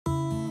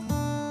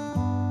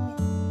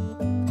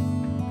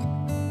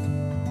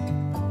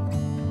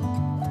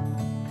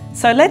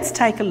So let's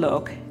take a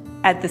look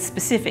at the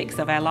specifics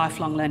of our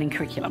lifelong learning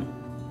curriculum.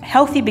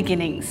 Healthy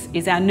Beginnings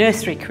is our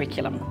nursery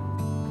curriculum.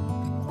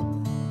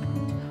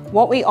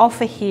 What we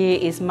offer here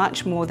is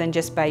much more than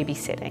just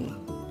babysitting.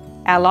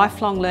 Our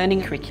lifelong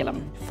learning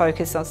curriculum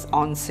focuses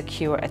on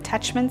secure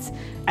attachments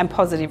and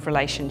positive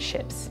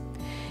relationships.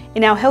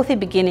 In our Healthy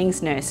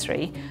Beginnings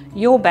nursery,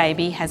 your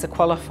baby has a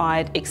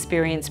qualified,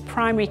 experienced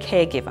primary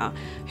caregiver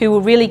who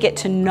will really get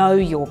to know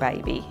your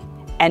baby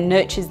and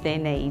nurtures their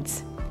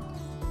needs.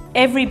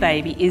 Every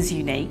baby is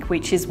unique,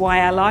 which is why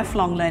our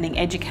lifelong learning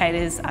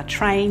educators are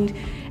trained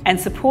and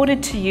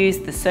supported to use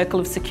the circle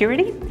of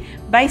security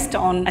based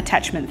on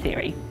attachment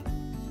theory.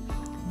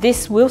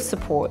 This will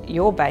support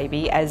your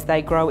baby as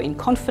they grow in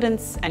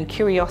confidence and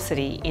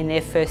curiosity in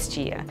their first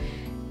year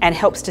and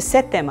helps to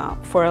set them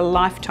up for a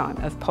lifetime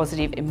of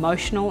positive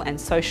emotional and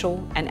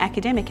social and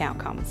academic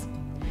outcomes.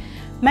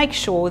 Make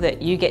sure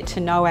that you get to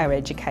know our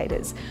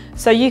educators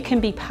so you can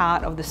be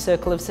part of the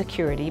circle of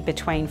security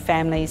between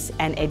families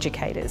and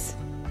educators.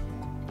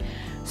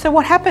 So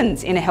what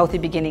happens in a Healthy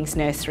Beginnings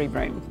nursery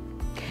room?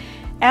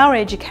 Our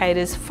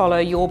educators follow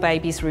your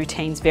baby's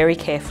routines very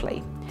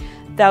carefully.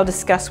 They'll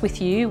discuss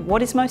with you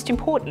what is most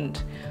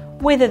important,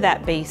 whether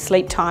that be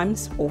sleep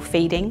times or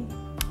feeding,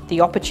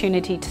 the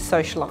opportunity to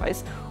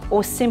socialise,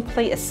 or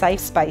simply a safe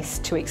space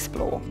to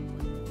explore.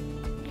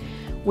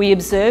 We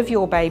observe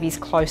your babies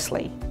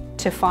closely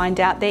to find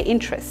out their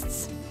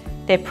interests,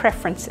 their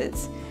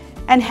preferences,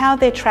 and how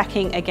they're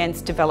tracking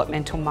against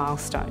developmental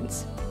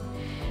milestones.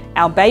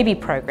 Our baby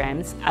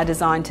programs are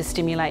designed to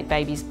stimulate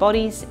babies'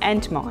 bodies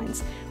and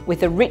minds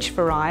with a rich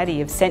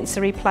variety of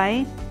sensory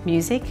play,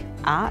 music,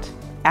 art,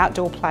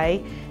 outdoor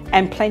play,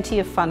 and plenty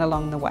of fun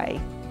along the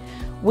way.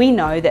 We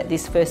know that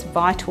this first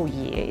vital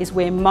year is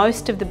where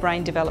most of the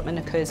brain development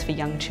occurs for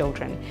young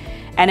children,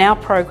 and our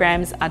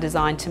programs are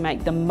designed to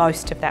make the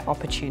most of that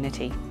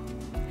opportunity.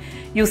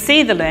 You'll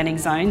see the learning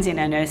zones in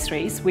our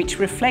nurseries which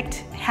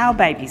reflect how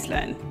babies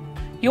learn.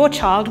 Your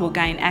child will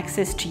gain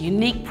access to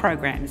unique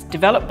programs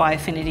developed by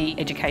Affinity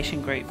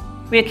Education Group.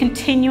 We are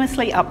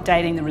continuously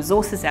updating the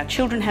resources our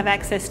children have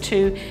access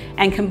to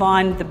and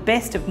combine the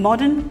best of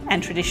modern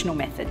and traditional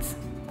methods.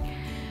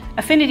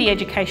 Affinity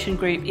Education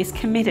Group is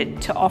committed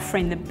to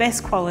offering the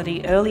best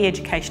quality early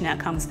education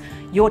outcomes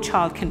your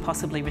child can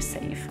possibly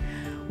receive.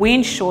 We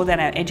ensure that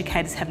our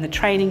educators have the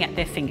training at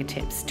their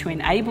fingertips to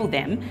enable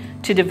them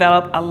to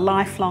develop a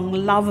lifelong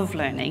love of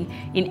learning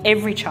in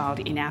every child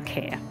in our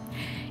care.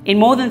 In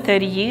more than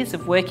 30 years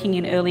of working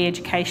in early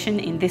education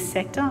in this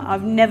sector,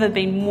 I've never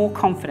been more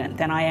confident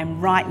than I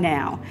am right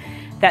now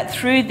that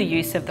through the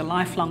use of the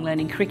lifelong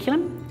learning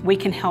curriculum, we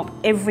can help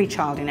every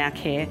child in our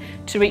care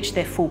to reach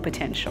their full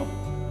potential.